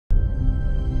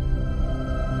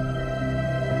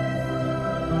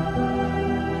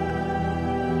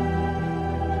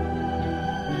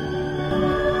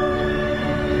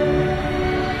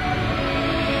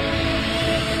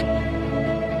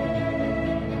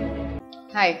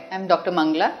Hi, I'm Dr.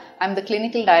 Mangala. I'm the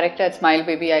Clinical Director at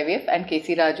SmileBaby IVF and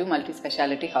KC Raju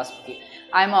Multi-Speciality Hospital.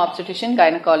 I'm an Obstetrician,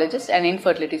 Gynecologist and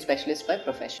Infertility Specialist by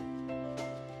profession.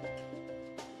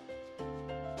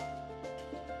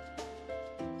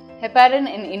 Heparin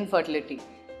in infertility.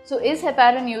 So is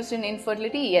heparin used in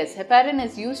infertility? Yes, heparin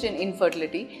is used in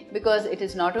infertility because it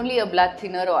is not only a blood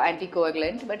thinner or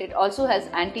anticoagulant, but it also has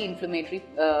anti-inflammatory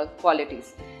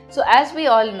qualities. So as we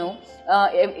all know,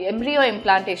 embryo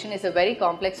implantation is a very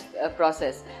complex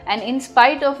process, and in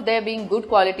spite of there being good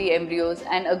quality embryos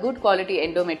and a good quality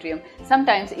endometrium,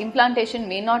 sometimes implantation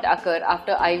may not occur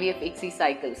after IVF ICSI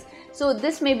cycles. So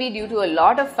this may be due to a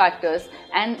lot of factors,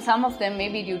 and some of them may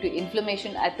be due to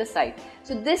inflammation at the site.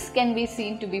 So this can be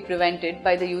seen to be prevented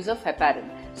by the use of heparin.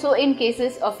 So in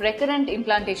cases of recurrent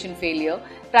implantation failure,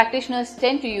 practitioners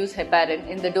tend to use heparin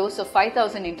in the dose of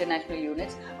 5000 international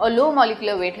units or low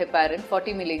molecular weight heparin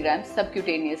 40 mg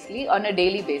subcutaneously on a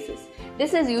daily basis.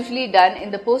 This is usually done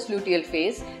in the post-luteal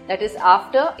phase, that is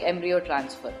after embryo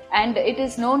transfer, and it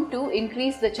is known to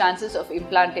increase the chances of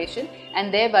implantation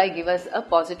and thereby give us a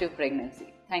positive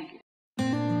pregnancy. Thank you.